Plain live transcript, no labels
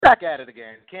Back at it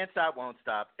again. Can't stop, won't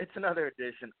stop. It's another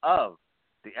edition of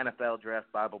the NFL Draft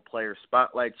Bible Player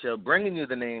Spotlight Show, bringing you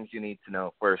the names you need to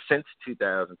know for since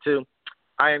 2002.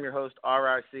 I am your host,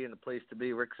 RIC, and the place to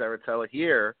be, Rick Saratella,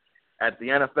 here at the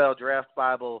NFL Draft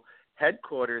Bible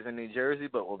headquarters in New Jersey,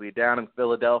 but we'll be down in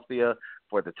Philadelphia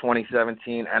for the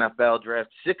 2017 NFL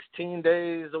Draft, 16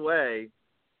 days away.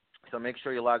 So make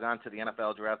sure you log on to the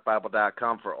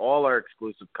NFLDraftBible.com for all our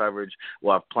exclusive coverage.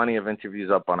 We'll have plenty of interviews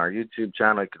up on our YouTube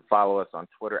channel. You can follow us on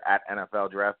Twitter at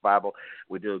NFL Draft Bible.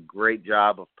 We do a great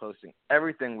job of posting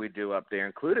everything we do up there,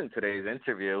 including today's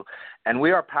interview. And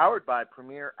we are powered by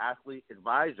Premier Athlete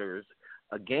Advisors,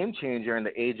 a game changer in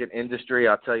the agent industry.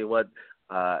 I'll tell you what,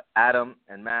 Adam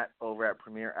and Matt over at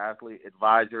Premier Athlete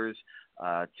Advisors,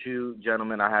 two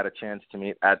gentlemen I had a chance to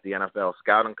meet at the NFL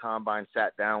Scouting Combine,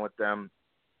 sat down with them.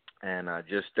 And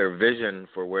just their vision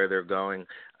for where they're going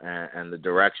and the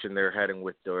direction they're heading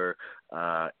with their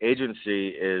agency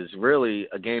is really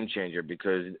a game changer,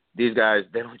 because these guys,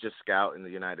 they don't just scout in the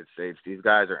United States. These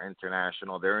guys are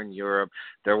international. They're in Europe.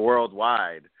 They're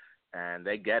worldwide, and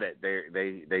they get it.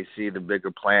 They see the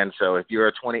bigger plan. So if you're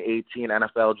a 2018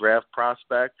 NFL draft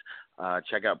prospect,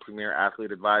 check out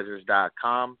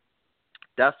PremierAthleteAdvisors.com.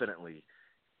 Definitely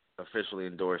officially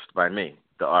endorsed by me,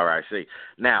 the RIC.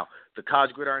 Now, the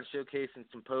College Gridiron Showcase and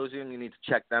Symposium, you need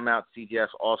to check them out,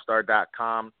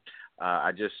 cgsallstar.com.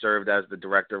 I just served as the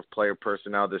Director of Player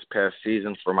Personnel this past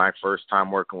season for my first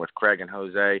time working with Craig and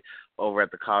Jose over at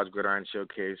the College Gridiron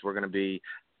Showcase. We're going to be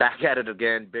back at it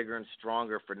again, bigger and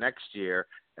stronger for next year,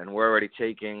 and we're already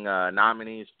taking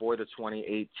nominees for the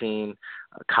 2018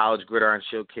 College Gridiron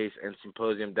Showcase and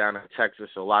Symposium down in Texas,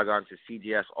 so log on to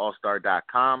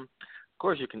cgsallstar.com. Of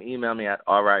course, you can email me at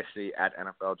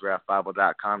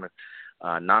ric@nfldraftbible.com and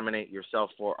nominate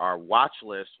yourself for our watch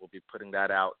list. We'll be putting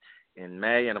that out in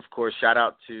May. And, of course, shout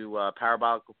out to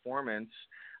Parabolic Performance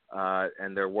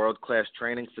and their world-class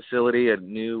training facility, a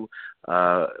new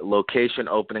location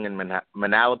opening in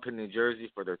Manalapan, New Jersey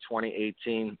for their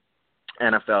 2018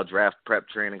 NFL Draft Prep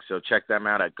Training. So check them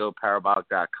out at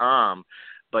goparabolic.com.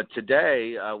 But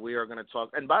today we are going to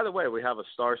talk, and by the way, we have a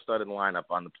star-studded lineup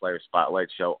on the Player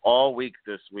Spotlight Show all week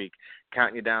this week,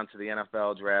 counting you down to the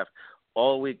NFL Draft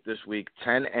all week this week,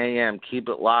 10 a.m. Keep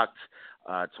it locked.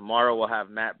 Tomorrow we'll have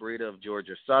Matt Breida of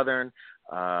Georgia Southern.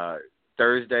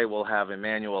 Thursday we'll have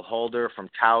Emmanuel Holder from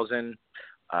Towson.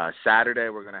 Saturday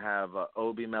we're going to have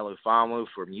Obi Melifonwu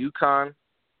from UConn.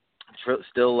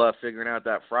 Still figuring out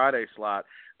that Friday slot.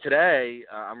 Today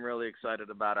I'm really excited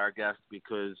about our guest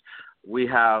because we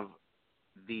have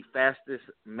the fastest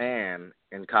man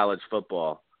in college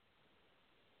football.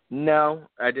 No,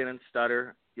 I didn't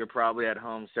stutter. You're probably at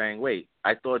home saying, wait,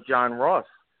 I thought John Ross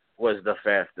was the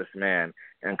fastest man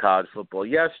in college football.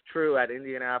 Yes, true, at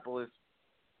Indianapolis,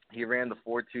 he ran the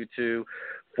 4.22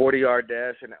 40-yard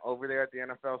dash, and over there at the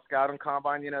NFL Scouting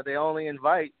Combine, they only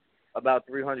invite about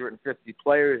 350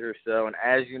 players or so, and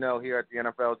as you know, here at the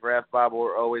NFL Draft Bible,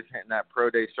 we're always hitting that pro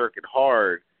day circuit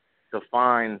hard to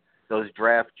find those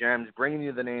draft gems, bringing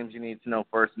you the names you need to know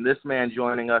first. And this man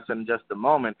joining us in just a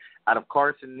moment, out of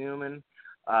Carson, Newman,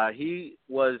 he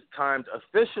was timed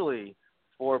officially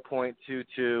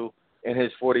 4.22 in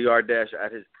his 40-yard dash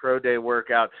at his pro day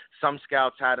workout. Some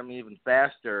scouts had him even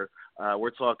faster.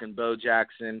 We're talking Bo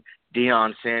Jackson,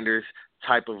 Deion Sanders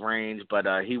type of range, but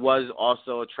he was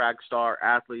also a track star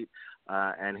athlete,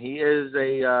 and he is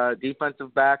a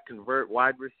defensive back, convert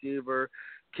wide receiver,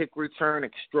 kick return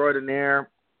extraordinaire,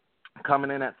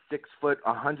 coming in at 6 foot,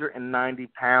 190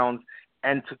 pounds.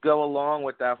 And to go along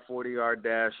with that 40-yard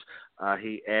dash,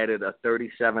 he added a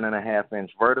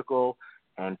 37.5-inch vertical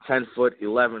and 10-foot,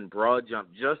 11 broad jump.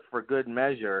 Just for good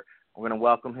measure, we're going to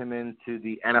welcome him into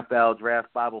the NFL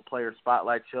Draft Bible Player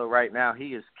Spotlight Show right now.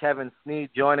 He is Kevin Snead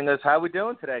joining us. How are we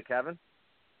doing today, Kevin?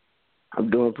 I'm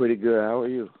doing pretty good. How are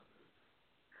you?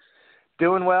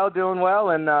 Doing well.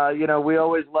 And, we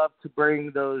always love to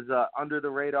bring those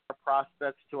under-the-radar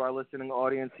prospects to our listening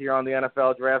audience here on the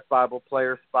NFL Draft Bible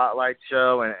Player Spotlight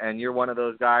Show, and you're one of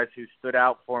those guys who stood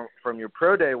out from your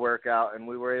pro day workout, and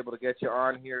we were able to get you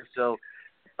on here. So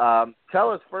tell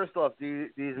us, first off,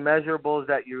 these measurables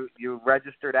that you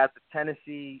registered at the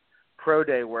Tennessee pro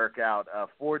day workout,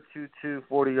 4.22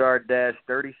 40-yard dash,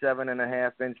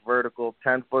 37.5-inch vertical,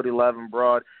 10-foot, 11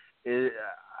 broad.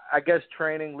 I guess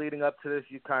training leading up to this,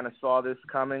 you kind of saw this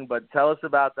coming, but tell us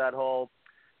about that whole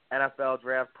NFL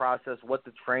draft process, what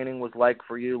the training was like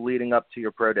for you leading up to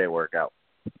your pro day workout.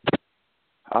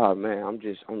 Oh man, I'm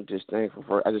just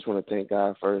thankful I just want to thank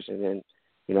God first, and then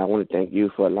I want to thank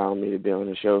you for allowing me to be on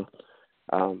the show.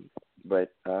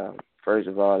 But first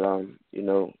of all,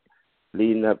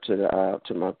 leading up to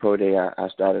my pro day, I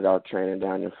started out training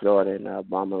down in Florida in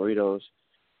Bomberitos,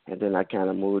 and then I kind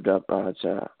of moved up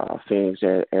to Phoenix,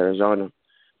 Arizona,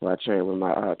 where I trained with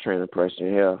my trainer,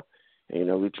 Preston Hill.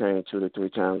 And, we train 2 to 3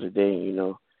 times a day,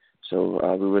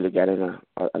 So we really got in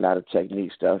a lot of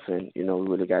technique stuff, and, we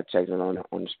really got technical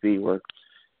on the speed work.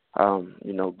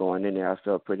 Going in there, I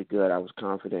felt pretty good. I was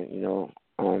confident,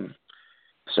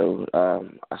 So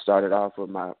I started off with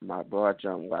my broad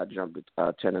jump, where I jumped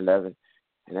at 10-11,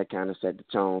 and that kind of set the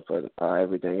tone for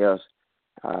everything else.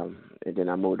 And then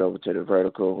I moved over to the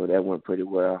vertical, where that went pretty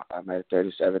well. I'm at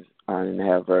 37 and a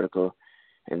half vertical.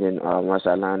 And then once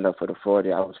I lined up for the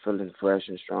 40, I was feeling fresh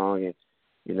and strong, and,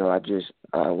 I just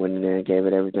went in there and gave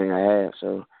it everything I had.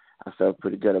 So I felt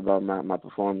pretty good about my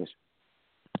performance.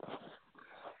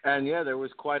 And, yeah, there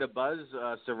was quite a buzz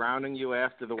surrounding you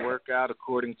after the workout.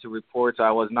 According to reports,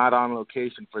 I was not on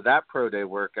location for that pro day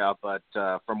workout, but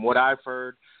from what I've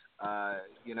heard, a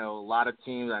lot of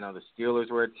teams, I know the Steelers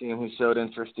were a team who showed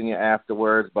interest in you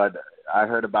afterwards, but I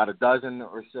heard about a dozen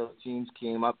or so teams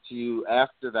came up to you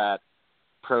after that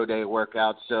pro day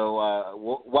workout. So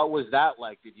what was that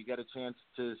like? Did you get a chance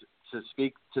to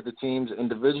speak to the teams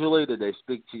individually? Did they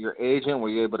speak to your agent? Were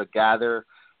you able to gather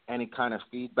any kind of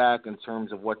feedback in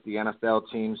terms of what the NFL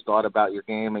teams thought about your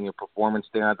game and your performance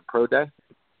there at the pro day?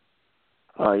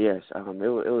 Yes. It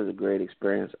was a great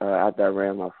experience. After I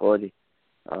ran my 40,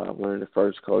 one of the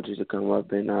first coaches to come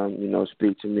up and,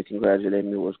 speak to me, congratulate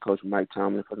me, was Coach Mike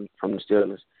Tomlin from the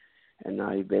Steelers. And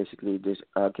he basically just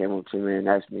came up to me and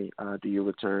asked me, do you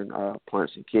return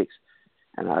punts and kicks?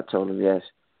 And I told him yes.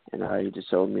 And he just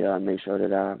told me, make sure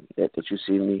that you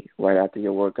see me right after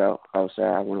your workout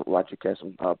outside. I want to watch you catch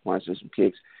some punts and some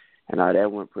kicks. And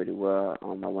that went pretty well.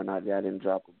 I went out there, I didn't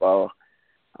drop a ball,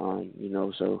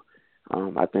 so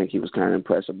I think he was kind of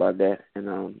impressed about that. And,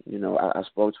 I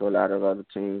spoke to a lot of other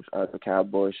teams. The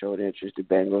Cowboys showed interest, the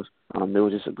Bengals. It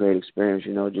was just a great experience,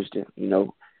 just to,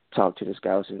 talk to the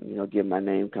scouts and, get my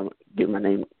name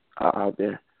out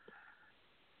there.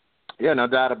 Yeah, no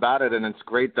doubt about it, and it's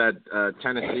great that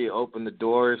Tennessee opened the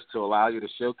doors to allow you to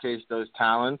showcase those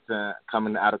talents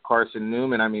coming out of Carson,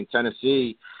 Newman. I mean,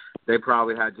 Tennessee, they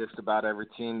probably had just about every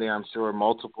team there. I'm sure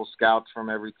multiple scouts from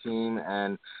every team,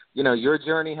 and, your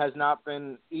journey has not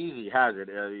been easy, has it?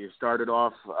 You started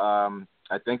off,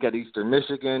 I think, at Eastern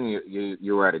Michigan.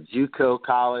 You were at a JUCO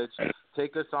college.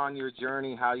 Take us on your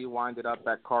journey, how you winded up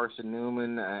at Carson,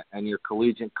 Newman, and your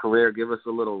collegiate career. Give us a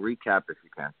little recap if you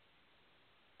can.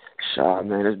 Sure,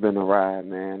 man. It's been a ride,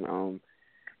 man.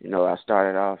 I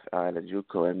started off at a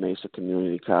JUCO at Mesa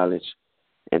Community College,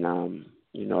 and, I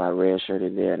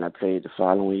redshirted there, and I played the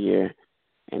following year.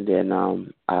 And then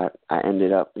I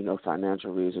ended up,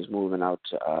 financial reasons, moving out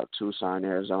to Tucson,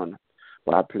 Arizona,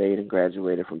 where I played and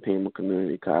graduated from Pima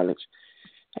Community College.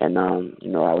 And,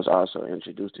 I was also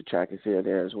introduced to track and field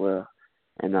there as well.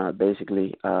 And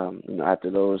basically,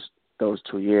 after those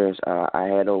 2 years, I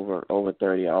had over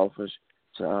 30 offers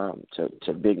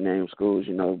to big name schools,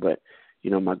 but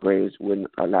my grades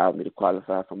wouldn't allow me to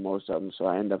qualify for most of them, so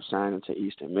I ended up signing to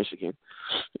Eastern Michigan.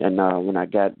 And when I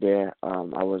got there,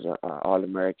 I was an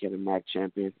All-American and MAC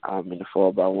champion in the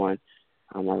 4x1.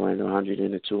 I ran the 100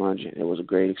 and the 200. It was a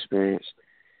great experience,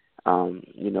 and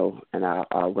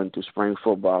I went through spring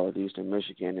football at Eastern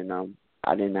Michigan, and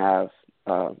I didn't have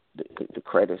the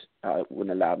credits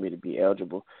wouldn't allow me to be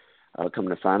eligible.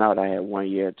 Coming to find out, I had 1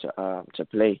 year to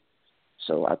play.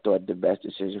 So I thought the best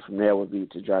decision from there would be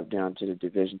to drop down to the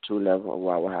Division II level,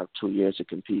 where I would have 2 years to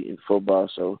compete in football.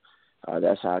 So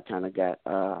that's how I kind of got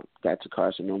to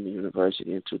Carson Newman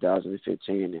University in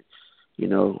 2015.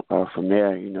 And from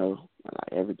there,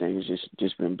 everything has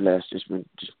just been blessed. Just been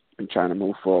trying to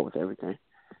move forward with everything.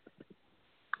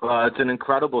 Well, it's an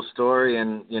incredible story,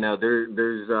 and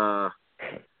there's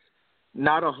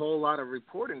not a whole lot of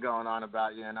reporting going on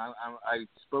about you. And I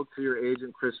spoke to your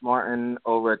agent, Chris Martin,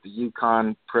 over at the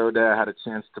UConn Pro Day. I had a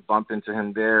chance to bump into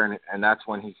him there, and that's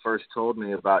when he first told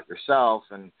me about yourself.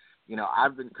 And,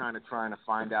 I've been kind of trying to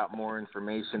find out more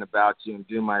information about you and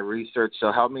do my research.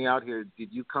 So help me out here.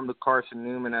 Did you come to Carson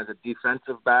Newman as a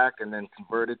defensive back and then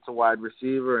converted to wide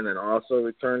receiver and then also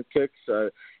return kicks?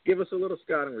 Give us a little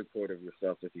scouting report of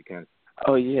yourself if you can.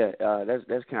 Oh, yeah.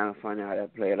 That's kind of funny how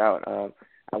that played out.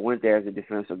 I went there as a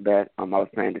defensive back. I was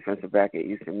playing defensive back at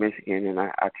Eastern Michigan, and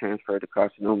I transferred to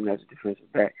Carson Newman as a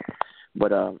defensive back.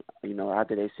 But,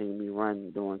 after they seen me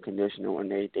run doing conditional, and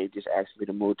they just asked me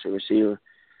to move to receiver.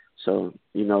 So,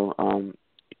 I'm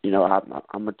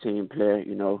a team player,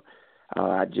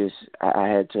 I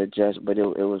had to adjust, but it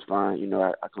was fine.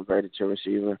 I converted to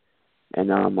receiver,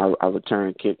 and I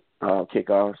return kick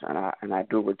kickoffs, and I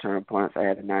do return punts. I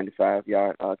had a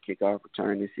 95-yard kickoff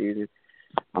return this season.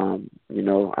 I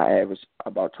average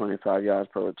about 25 yards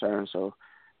per return, so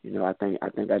I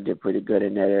think I did pretty good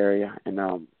in that area. And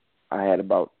I had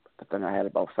about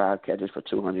 5 catches for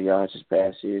 200 yards this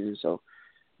past season. So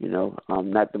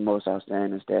not the most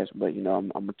outstanding stats, but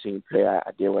I'm a team player.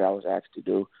 I did what I was asked to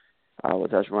do.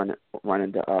 With us running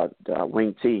the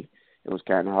wing T, it was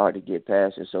kind of hard to get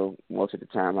past it. So most of the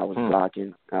time I was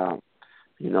blocking.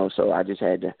 So I just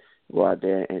had to go out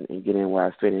there and get in where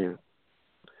I fit in.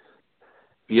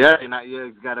 Yeah,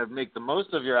 you got to make the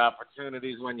most of your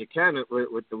opportunities when you can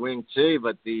with the wing T.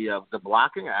 But the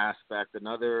blocking aspect,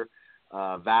 another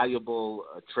valuable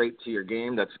trait to your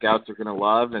game that scouts are going to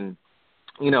love. And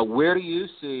where do you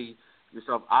see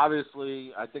yourself?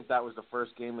 Obviously, I think that was the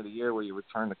first game of the year where you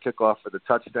returned the kickoff for the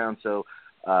touchdown. So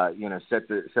set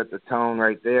the tone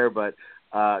right there. But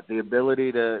the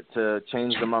ability to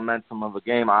change the momentum of a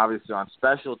game, obviously on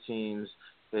special teams,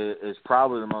 is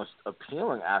probably the most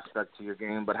appealing aspect to your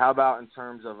game. But how about in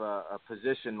terms of a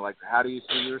position? Like, how do you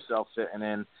see yourself fitting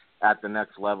in at the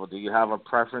next level? Do you have a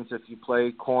preference if you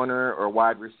play corner or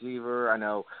wide receiver? I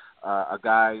know a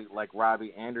guy like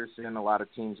Robbie Anderson, a lot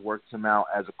of teams worked him out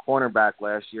as a cornerback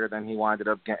last year. Then he winded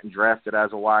up getting drafted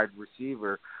as a wide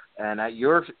receiver. And at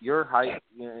your height,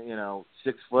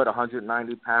 6 foot,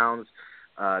 190 pounds,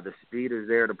 the speed is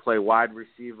there to play wide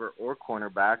receiver or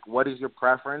cornerback. What is your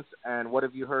preference, and what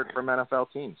have you heard from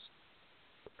NFL teams?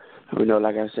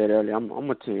 Like I said earlier, I'm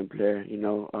a team player.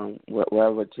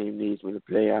 Wherever a team needs me to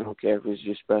play, I don't care if it's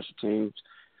just special teams.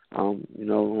 On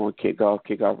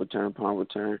kickoff, return, punt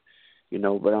return.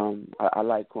 But I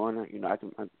like corner.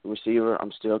 Receiver.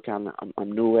 I'm still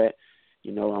I'm new at.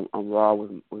 I'm raw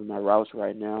with my routes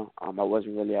right now. I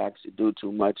wasn't really asked to do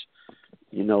too much.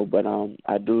 But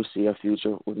I do see a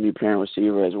future with me playing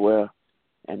receiver as well.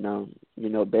 And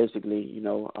basically,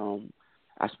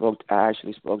 I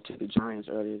actually spoke to the Giants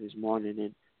earlier this morning,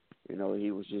 and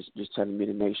he was just telling me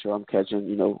to make sure I'm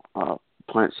catching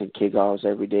punts and kickoffs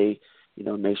every day.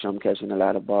 Make sure I'm catching a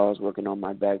lot of balls, working on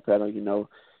my back pedal.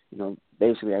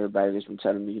 Basically everybody just been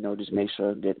telling me, just make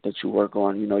sure that you work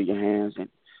on your hands and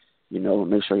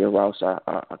make sure your routes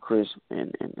are crisp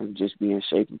and just be in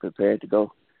shape and prepared to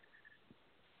go.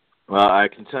 Well, I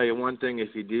can tell you one thing.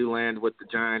 If you do land with the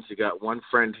Giants, you got one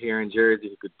friend here in Jersey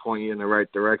who could point you in the right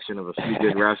direction of a few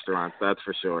good restaurants, that's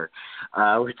for sure.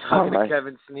 We're talking to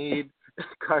Kevin Snead,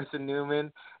 Carson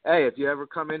Newman. Hey, if you ever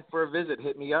come in for a visit,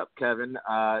 hit me up, Kevin.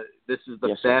 This is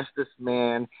the fastest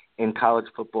man in college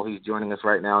football. He's joining us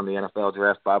right now on the NFL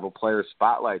Draft Bible Players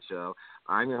Spotlight Show.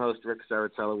 I'm your host, Rick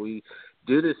Saratella. We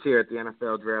do this here at the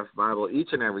NFL Draft Bible each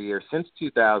and every year since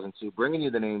 2002, bringing you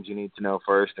the names you need to know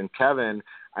first. And, Kevin,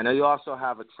 I know you also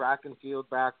have a track and field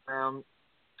background.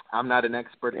 I'm not an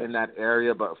expert in that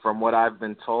area, but from what I've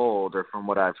been told or from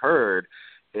what I've heard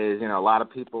is, a lot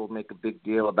of people make a big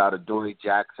deal about Adoree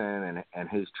Jackson and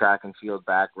his track and field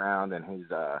background and his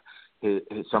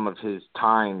some of his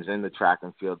times in the track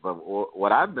and field. But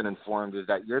what I've been informed is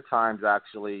that your times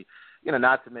actually –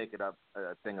 not to make it a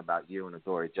thing about you and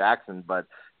Adoree Jackson, but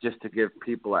just to give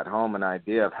people at home an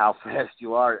idea of how fast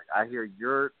you are. I hear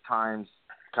your times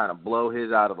kind of blow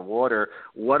his out of the water.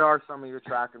 What are some of your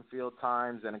track and field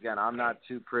times? And, again, I'm not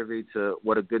too privy to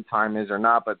what a good time is or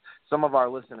not, but some of our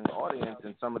listening audience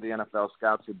and some of the NFL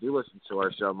scouts who do listen to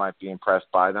our show might be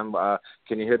impressed by them.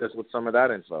 Can you hit us with some of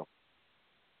that info?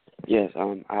 Yes, I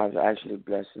was actually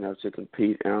blessed enough to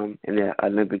compete in the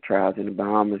Olympic trials in the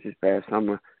Bahamas this past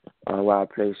summer, where I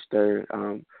placed third.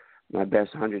 My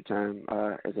best 100 time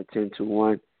is a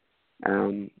 10.21,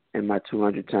 and my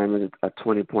 200 time is a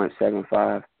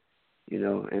 20.75.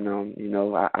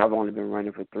 I've only been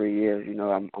running for 3 years.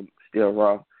 I'm still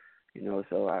raw.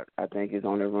 So I think there's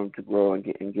only room to grow and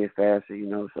get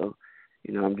faster. So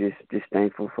I'm just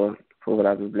thankful for what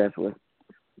I've been blessed with.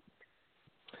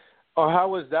 Oh, how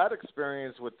was that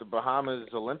experience with the Bahamas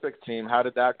Olympic team? How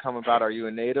did that come about? Are you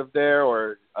a native there,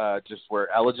 or just were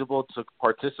eligible to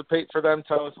participate for them?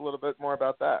 Tell us a little bit more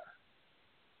about that.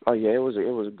 Oh yeah, it was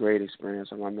a great experience.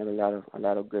 I met a lot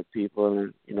of good people,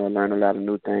 and learned a lot of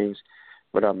new things.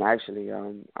 But I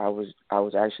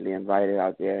was actually invited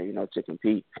out there, to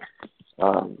compete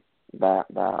by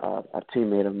a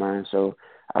teammate of mine. So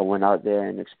I went out there,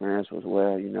 and the experience was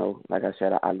well. Like I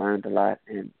said, I learned a lot,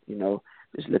 and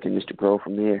just looking to grow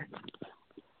from here.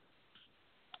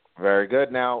 Very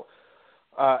good. Now,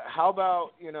 how about,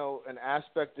 an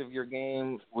aspect of your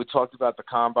game? We talked about the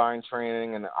combine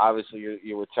training, and obviously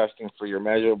you were testing for your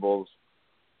measurables.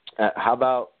 How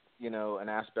about, an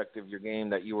aspect of your game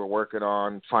that you were working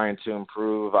on, trying to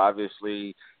improve?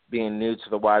 Obviously, being new to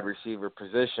the wide receiver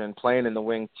position, playing in the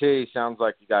wing T, sounds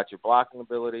like you got your blocking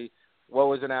ability. What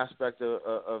was an aspect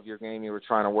of your game you were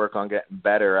trying to work on getting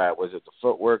better at? Was it the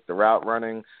footwork, the route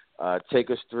running?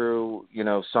 Take us through,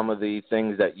 some of the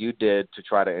things that you did to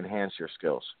try to enhance your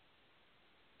skills.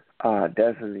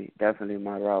 Definitely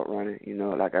my route running.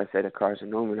 Like I said at Carson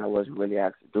Newman, I wasn't really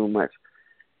asked to do much.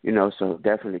 So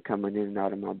definitely coming in and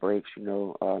out of my breaks,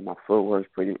 my footwork's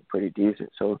pretty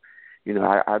decent. So,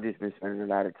 I've just been spending a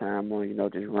lot of time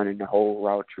on, just running the whole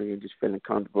route tree and just feeling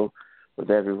comfortable with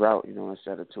every route,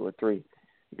 instead of two or three.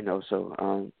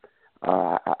 So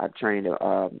I trained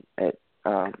at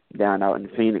down out in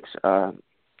Phoenix for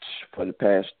the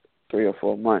past 3 or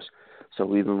 4 months. So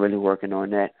we've been really working on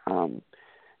that.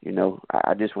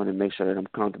 I just want to make sure that I'm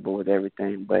comfortable with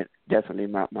everything, but definitely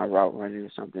my route running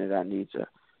is something that I need to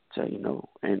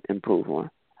improve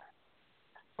on.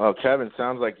 Well, Kevin,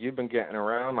 sounds like you've been getting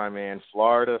around, my man.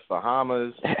 Florida,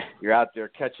 Bahamas. You're out there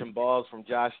catching balls from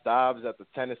Josh Dobbs at the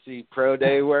Tennessee Pro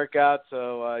Day workout,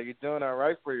 so you're doing all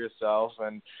right for yourself.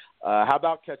 And how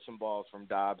about catching balls from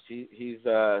Dobbs? He's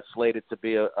slated to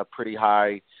be a pretty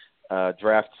high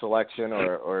draft selection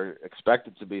or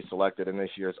expected to be selected in this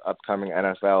year's upcoming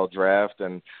NFL draft.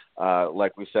 And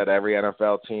like we said, every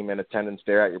NFL team in attendance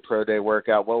there at your Pro Day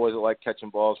workout. What was it like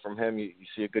catching balls from him? You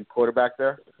see a good quarterback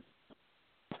there?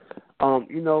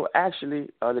 Actually,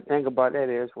 the thing about that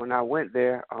is when I went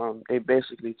there, they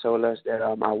basically told us that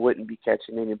I wouldn't be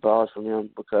catching any balls from him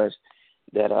because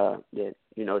they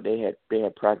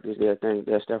had practiced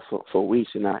their stuff for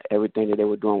weeks, and everything that they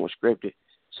were doing was scripted.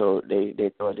 So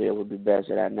they thought that it would be best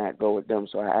that I not go with them.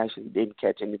 So I actually didn't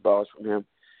catch any balls from him,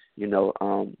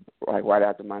 like right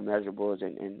after my measurables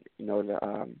and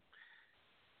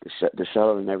the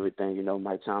shuttle and everything.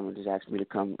 Mike Tomlin just asked me to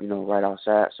come, right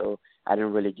outside. So I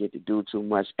didn't really get to do too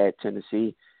much at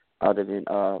Tennessee other than,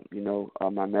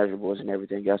 my measurables and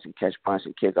everything else and catch punts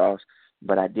and kickoffs.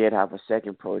 But I did have a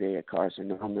second pro day at Carson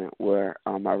Newman where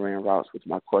I ran routes with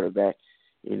my quarterback,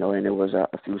 and there was a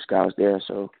few scouts there.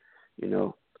 So,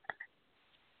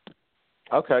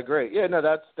 Okay, great. Yeah, no,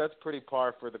 that's pretty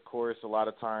par for the course. A lot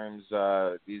of times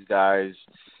these guys,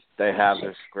 they have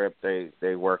their script.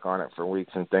 They work on it for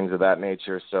weeks and things of that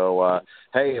nature. So,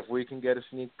 hey, if we can get a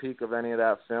sneak peek of any of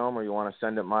that film or you want to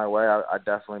send it my way, I'd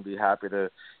definitely be happy to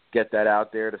get that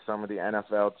out there to some of the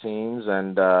NFL teams.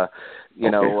 And,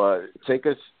 take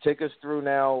us through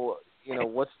now,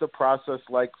 what's the process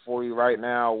like for you right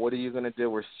now? What are you going to do?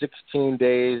 We're 16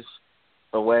 days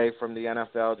away from the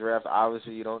NFL draft.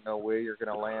 Obviously, you don't know where you're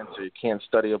going to land, so you can't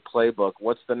study a playbook.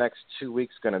 What's the next 2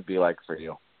 weeks going to be like for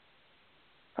you?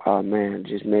 Oh, man,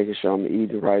 just making sure I'm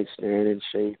eating right, staying in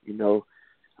shape,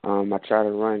 I try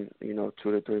to run, 2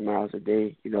 to 3 miles a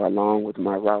day, along with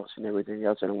my routes and everything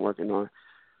else that I'm working on.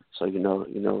 So,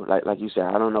 like you said,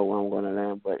 I don't know where I'm going to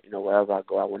land, but, wherever I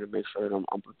go, I want to make sure that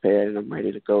I'm prepared and I'm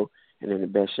ready to go and in the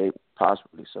best shape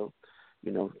possibly. So,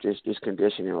 just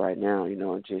conditioning right now,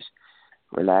 and just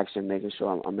relaxing, making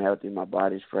sure I'm healthy, my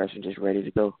body's fresh and just ready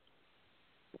to go.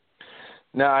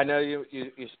 Now, I know you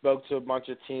spoke to a bunch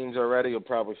of teams already. You'll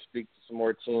probably speak to some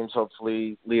more teams,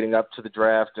 hopefully, leading up to the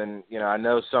draft. And, I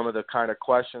know some of the kind of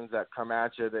questions that come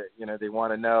at you that, they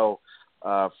want to know,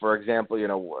 for example,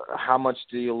 how much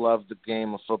do you love the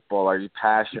game of football? Are you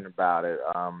passionate about it?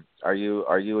 Are you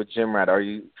a gym rat? Are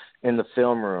you in the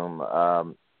film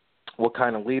room? What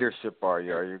kind of leadership are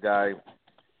you? Are you a guy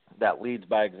that leads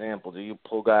by example? Do you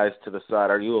pull guys to the side?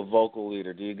 Are you a vocal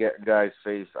leader? Do you get guys'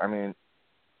 face? I mean,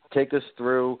 take us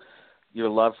through your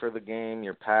love for the game,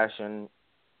 your passion,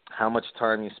 how much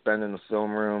time you spend in the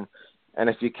film room, and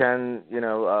if you can,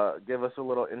 give us a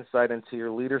little insight into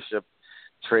your leadership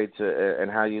traits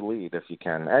and how you lead, if you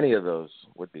can. Any of those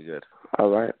would be good. All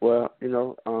right. Well,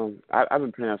 I've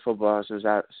been playing football since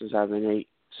I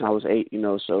was 8.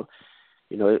 So.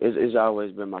 It's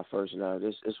always been my first love.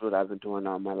 It's what I've been doing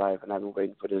all my life, and I've been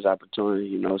waiting for this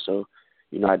opportunity, So,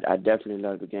 I definitely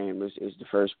love the game. It's the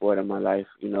first sport of my life,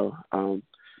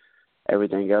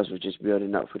 Everything else was just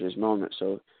building up for this moment.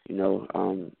 So,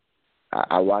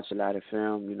 I watch a lot of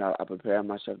film. I prepare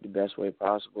myself the best way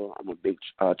possible. I'm a big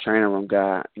training room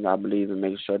guy. I believe in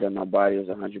making sure that my body is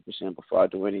 100% before I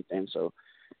do anything. So,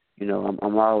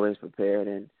 I'm always prepared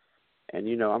and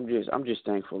I'm just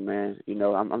thankful, man.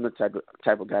 I'm the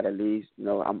type of guy that leads.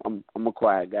 I'm a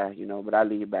quiet guy, but I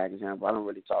lead by example. I don't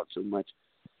really talk too much.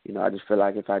 I just feel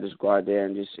like if I just go out there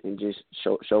and just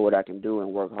show what I can do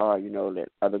and work hard, let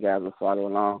other guys will follow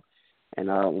along. And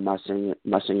with my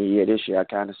senior year this year, I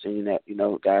kind of seen that,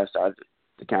 guys started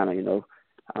to kind of,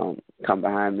 come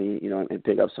behind me, and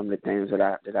pick up some of the things that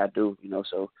I do,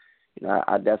 So,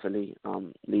 I definitely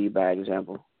lead by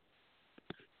example.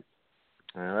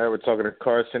 All right, we're talking to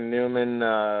Carson Newman,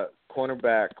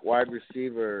 cornerback, wide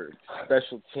receiver,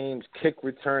 special teams, kick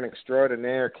return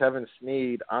extraordinaire, Kevin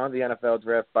Snead on the NFL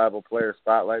Draft Bible Player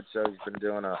Spotlight Show. He's been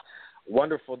doing a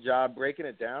wonderful job breaking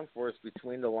it down for us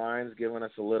between the lines, giving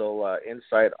us a little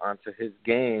insight onto his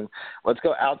game. Let's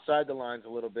go outside the lines a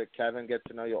little bit, Kevin, get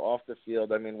to know you off the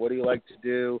field. I mean, what do you like to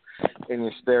do in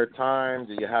your spare time?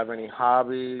 Do you have any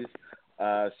hobbies?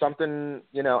 Something,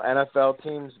 NFL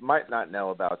teams might not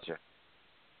know about you.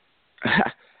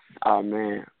 Oh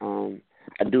man,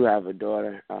 I do have a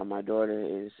daughter. My daughter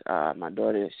is 6.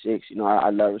 I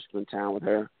love to spend time with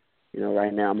her.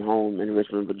 Right now I'm home in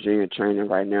Richmond, Virginia, training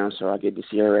right now, so I get to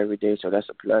see her every day. So that's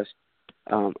a plus.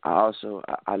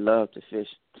 I love to fish.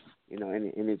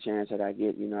 Any chance that I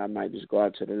get, I might just go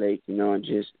out to the lake, and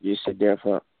just sit there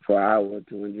for an hour or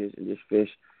two and just fish.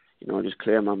 Just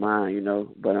clear my mind.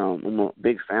 But I'm a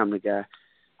big family guy.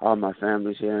 All my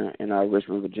family's here in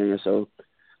Richmond, Virginia, so.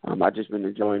 I've just been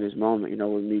enjoying this moment,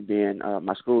 with me being,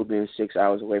 my school being 6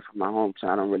 hours away from my home, so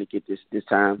I don't really get this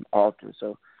time often.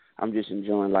 So I'm just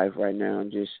enjoying life right now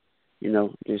and just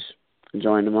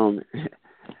enjoying the moment.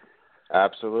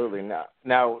 Absolutely.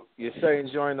 Now, you say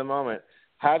enjoying the moment.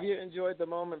 Have you enjoyed the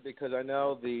moment? Because I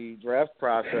know the draft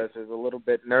process is a little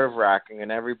bit nerve-wracking,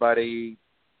 and everybody,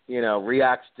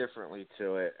 reacts differently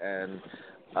to it. And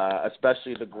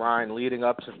especially the grind leading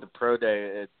up to the pro day,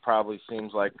 it probably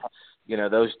seems like,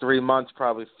 those 3 months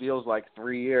probably feels like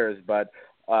 3 years. But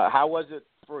how was it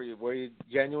for you? Were you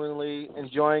genuinely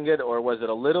enjoying it, or was it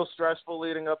a little stressful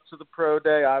leading up to the pro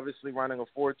day? Obviously, running a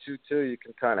 4.22, you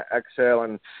can kind of exhale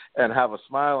and have a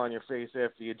smile on your face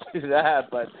after you do that.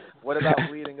 But what about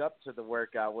leading up to the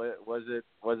workout? Was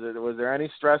there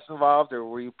any stress involved, or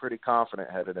were you pretty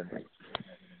confident headed in?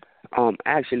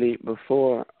 Actually,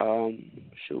 before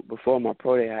my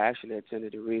pro day, I actually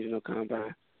attended the regional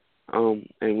combine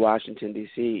in Washington,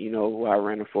 D.C., where I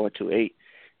ran a 4.28.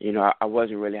 I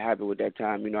wasn't really happy with that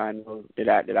time. I know that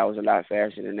I was a lot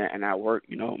faster than that, and I worked.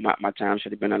 My time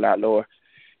should have been a lot lower.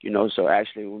 So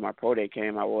actually when my pro day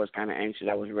came, I was kind of anxious.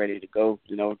 I was ready to go,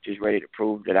 just ready to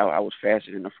prove that I was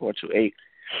faster than the 4.28.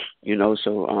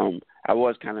 So I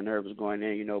was kind of nervous going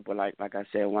in, but like I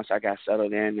said, once I got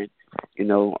settled in and,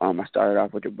 I started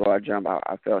off with the broad jump,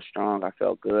 I felt strong, I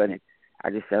felt good, and I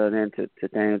just settled into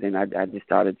things, and I just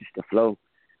started just to flow,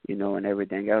 and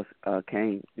everything else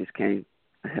came.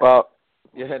 Well,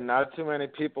 you had not too many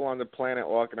people on the planet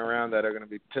walking around that are going to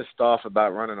be pissed off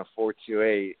about running a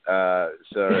 4.28.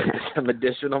 So some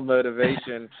additional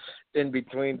motivation in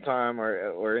between time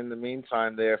or in the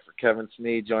meantime there for Kevin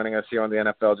Snead joining us here on the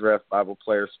NFL Draft Bible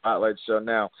Player Spotlight Show.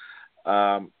 Now,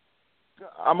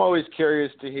 I'm always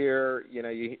curious to hear,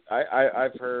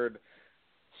 I've heard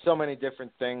so many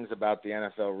different things about the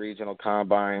NFL regional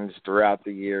combines throughout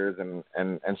the years.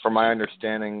 And from my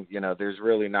understanding, there's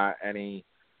really not any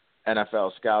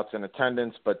NFL scouts in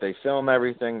attendance, but they film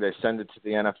everything. They send it to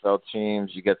the NFL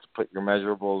teams. You get to put your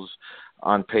measurables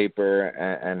on paper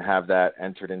and have that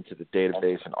entered into the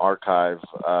database and archive.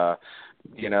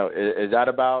 Is that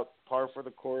about par for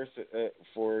the course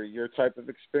for your type of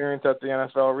experience at the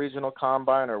NFL Regional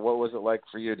Combine, or what was it like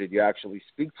for you? Did you actually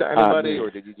speak to anybody, or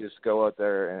did you just go out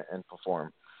there and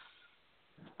perform?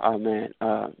 Oh, man.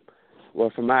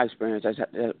 Well, from my experience,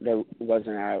 that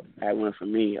wasn't how it went for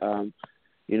me.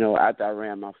 After I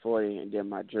ran my 40 and did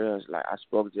my drills, like I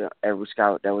spoke to every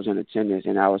scout that was in attendance,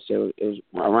 and I would say it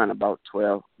was around about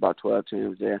 12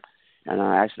 teams there. And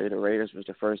actually, the Raiders was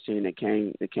the first team that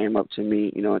came up to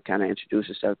me, and kind of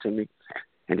introduced itself to me,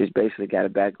 and just basically got a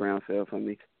background feel for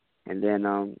me. And then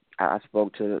I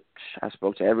spoke to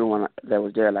everyone that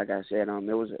was there. Like I said,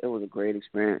 it was a great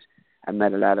experience. I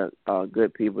met a lot of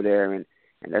good people there, and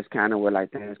that's kind of where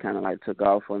things kind of took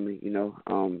off for me.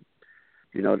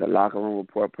 The locker room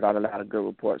report put out a lot of good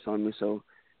reports on me, so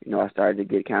I started to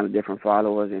get kind of different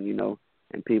followers, and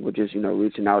and people just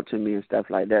reaching out to me and stuff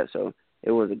like that. So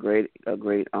it was a great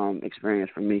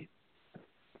experience for me.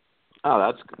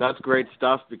 Oh, that's great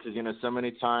stuff, because so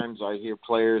many times I hear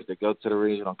players that go to the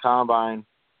regional combine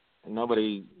and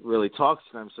nobody really talks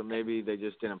to them, so maybe they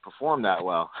just didn't perform that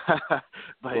well.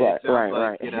 But it sounds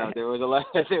like there was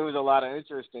a lot of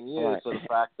interest in you. Right. So the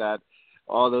fact that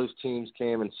all those teams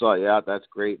came and sought you out, that's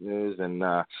great news. And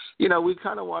we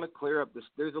kind of want to clear up this.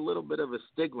 There's a little bit of a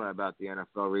stigma about the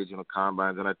NFL regional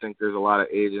combines, and I think there's a lot of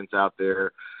agents out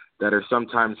there that are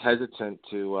sometimes hesitant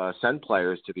to send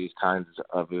players to these kinds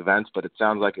of events, but it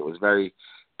sounds like it was very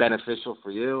beneficial for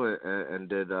you and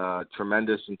did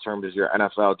tremendous in terms of your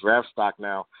NFL draft stock.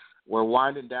 Now, we're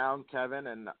winding down, Kevin,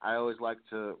 and I always like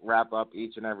to wrap up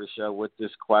each and every show with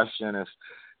this question. If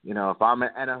I'm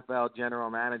an NFL general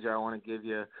manager, I want to give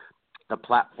you the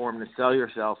platform to sell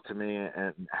yourself to me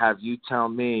and have you tell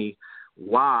me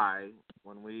why,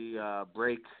 when we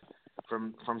break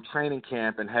from training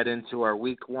camp and head into our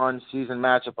week 1 season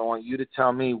matchup, I want you to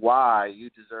tell me why you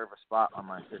deserve a spot on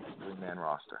my 53-man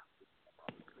roster.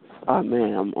 Oh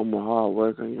man, I'm a hard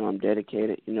worker. I'm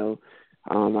dedicated.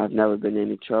 I've never been in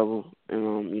any trouble,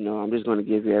 and I'm just going to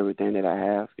give you everything that I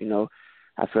have.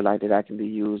 I feel like that I can be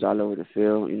used all over the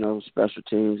field. Special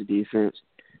teams, defense,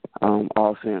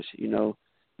 offense.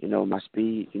 My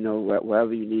speed.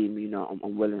 Wherever you need me.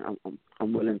 I'm willing.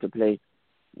 I'm willing to play.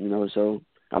 So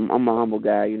I'm a humble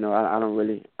guy. I don't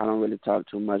really talk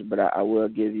too much, but I will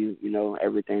give you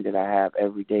everything that I have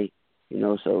every day.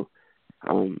 So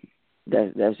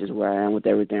that's just where I am with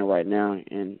everything right now,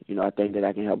 and I think that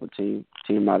I can help a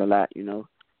team out a lot.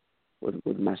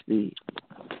 With my speed.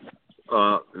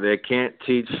 They can't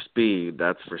teach speed,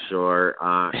 that's for sure.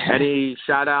 Any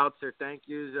shout-outs or thank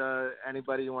yous?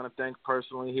 Anybody you want to thank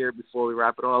personally here before we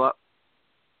wrap it all up?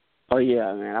 Oh,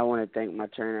 yeah, man. I want to thank my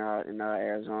trainer out in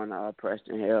Arizona,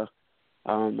 Preston Hill.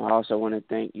 I also want to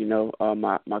thank,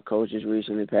 my coach just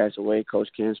recently passed away, Coach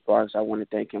Ken Sparks. I want to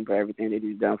thank him for everything that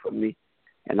he's done for me.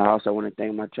 And I also want to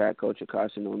thank my track coach at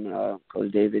Carson, Newman,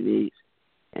 Coach David Snead.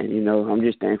 And, I'm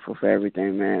just thankful for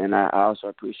everything, man. And I also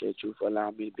appreciate you for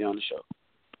allowing me to be on the show.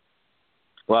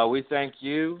 Well, we thank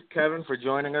you, Kevin, for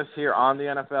joining us here on the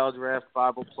NFL Draft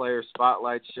Bible Player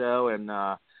Spotlight Show. And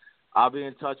I'll be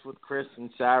in touch with Chris and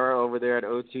Sarah over there at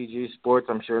OTG Sports.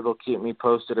 I'm sure they'll keep me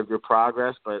posted of your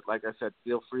progress. But like I said,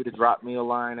 feel free to drop me a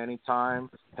line anytime.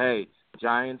 Hey,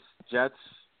 Giants, Jets,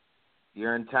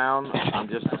 you're in town. I'm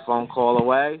just a phone call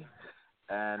away.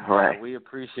 And we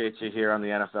appreciate you here on the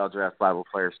NFL Draft Bible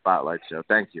Player Spotlight Show.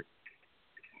 Thank you.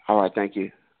 All right, thank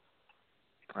you.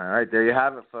 All right, there you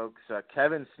have it, folks.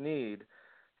 Kevin Snead,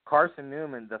 Carson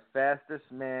Newman, the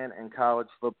fastest man in college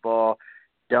football.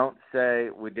 Don't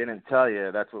say we didn't tell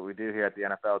you. That's what we do here at the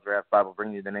NFL Draft Bible,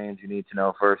 bring you the names you need to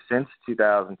know first since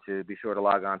 2002. Be sure to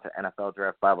log on to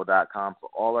NFLDraftBible.com for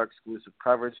all our exclusive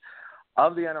coverage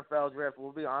of the NFL Draft.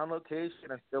 We'll be on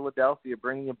location in Philadelphia,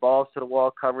 bringing you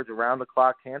balls-to-the-wall coverage around the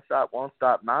clock. Can't stop, won't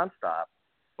stop, nonstop.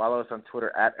 Follow us on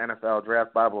Twitter at NFL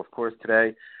Draft Bible. Of course,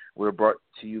 today we're brought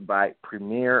to you by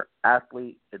Premier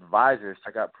Athlete Advisors.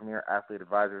 Check out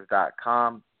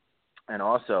PremierAthleteAdvisors.com. And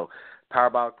also,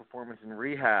 Parabolic Performance and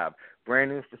Rehab, brand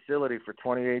new facility for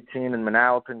 2018 in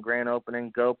Manalapan, grand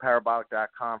opening. Go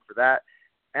Parabolic.com for that.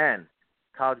 And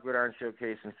College Gridiron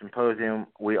Showcase and Symposium,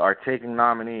 we are taking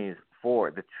nominees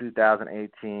for the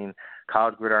 2018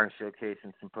 College Gridiron Showcase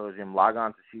and Symposium. Log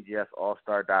on to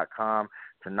cgsallstar.com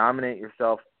to nominate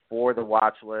yourself for the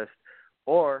watch list,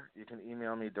 or you can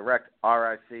email me direct,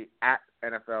 RIC at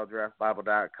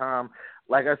NFLDraftBible.com.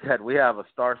 Like I said, we have a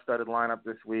star-studded lineup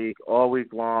this week, all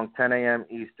week long, 10 a.m.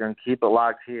 Eastern. Keep it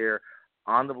locked here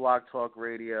on the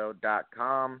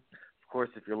blogtalkradio.com. Of course,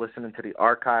 if you're listening to the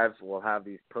archives, we'll have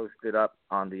these posted up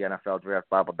on the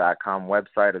NFLDraftBible.com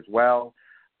website as well.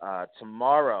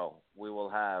 Tomorrow, we will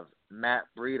have Matt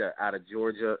Breida out of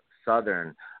Georgia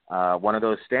Southern, one of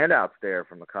those standouts there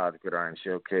from the College Gridiron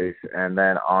Showcase. And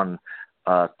then on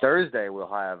Thursday,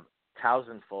 we'll have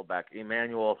Towson fullback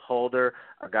Emmanuel Holder,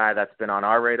 a guy that's been on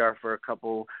our radar for a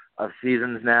couple of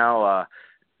seasons now.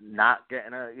 Not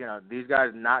getting these guys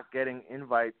not getting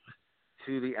invites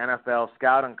to the NFL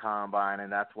Scouting Combine,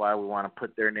 and that's why we want to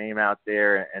put their name out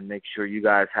there and make sure you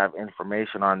guys have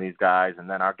information on these guys. And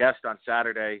then our guest on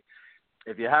Saturday,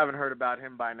 if you haven't heard about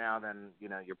him by now, then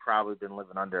you've probably been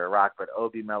living under a rock. But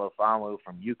Obi Melifonwu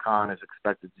from UConn is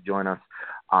expected to join us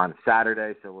on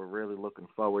Saturday, so we're really looking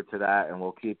forward to that, and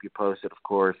we'll keep you posted, of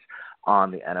course,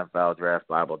 on the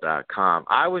NFLDraftBible.com.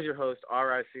 I was your host,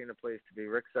 RIC, in the place to be,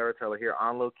 Rick Saratella, here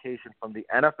on location from the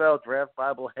NFL Draft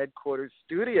Bible headquarters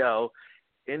studio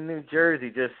in New Jersey,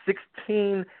 just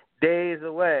 16 days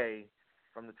away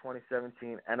from the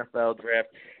 2017 NFL Draft.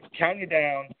 Count you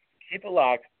down. Keep it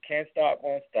locked. Can't stop,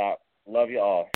 won't stop. Love you all.